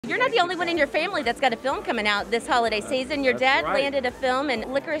You're not the only one in your family that's got a film coming out this holiday season. Your dad landed a film in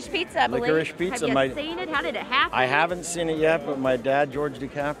Licorice Pizza, I believe. Licorice Pizza. Have you seen it? How did it happen? I haven't seen it yet, but my dad, George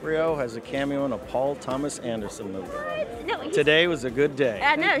DiCaprio, has a cameo in a Paul Thomas Anderson movie. What? No, Today was a good day.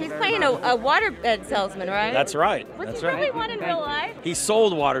 I know. He's playing a waterbed salesman, right? That's right. Was That's he right. really one in real life? He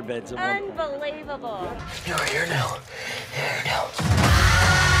sold waterbeds at one point. Unbelievable. You're here now. Here now.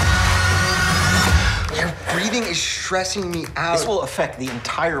 Your breathing is stressing me out. This will affect the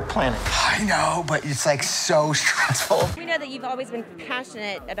entire planet. I know, but it's like so stressful. We know that you've always been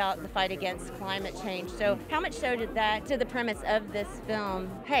passionate about the fight against climate change. So how much so did that to the premise of this film?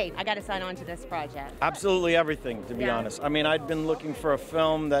 Hey, I got to sign on to this project. Absolutely everything, to be Yeah. honest. I mean, I'd been looking for a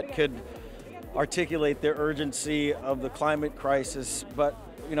film that could articulate the urgency of the climate crisis, but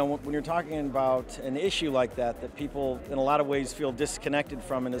you know, when you're talking about an issue like that people in a lot of ways feel disconnected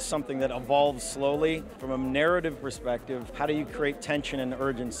from, and is something that evolves slowly from a narrative perspective, how do you create tension and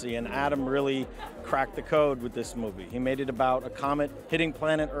urgency? And Adam really cracked the code with this movie. He made it about a comet hitting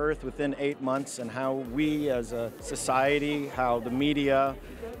planet Earth within 8 months, and how we as a society, how the media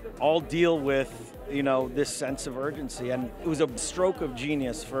all deal with, you know, this sense of urgency. And it was a stroke of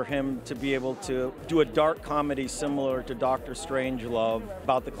genius for him to be able to do a dark comedy similar to Dr. Strangelove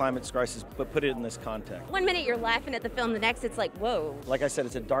about the climate crisis, but put it in this context. One minute you're laughing at the film, the next it's like, whoa. Like I said,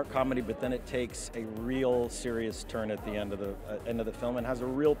 it's a dark comedy, but then it takes a real serious turn at the end of the film, and has a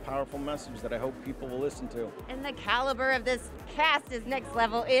real powerful message that I hope people will listen to. And the caliber of this cast is next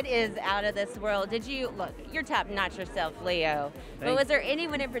level. It is out of this world. Did you, look, you're top notch yourself, Leo. But was there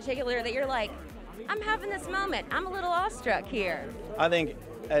anyone in particular that you're like, I'm having this moment, I'm a little awestruck here? I think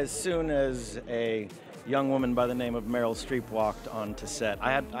as soon as a young woman by the name of Meryl Streep walked onto set,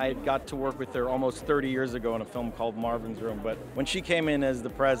 I had got to work with her almost 30 years ago in a film called Marvin's Room, but when she came in as the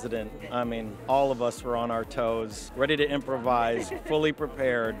president, I mean, all of us were on our toes, ready to improvise, fully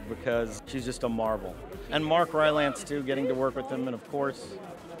prepared, because she's just a marvel. And Mark Rylance too, getting to work with him, and of course,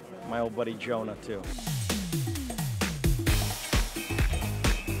 my old buddy Jonah too.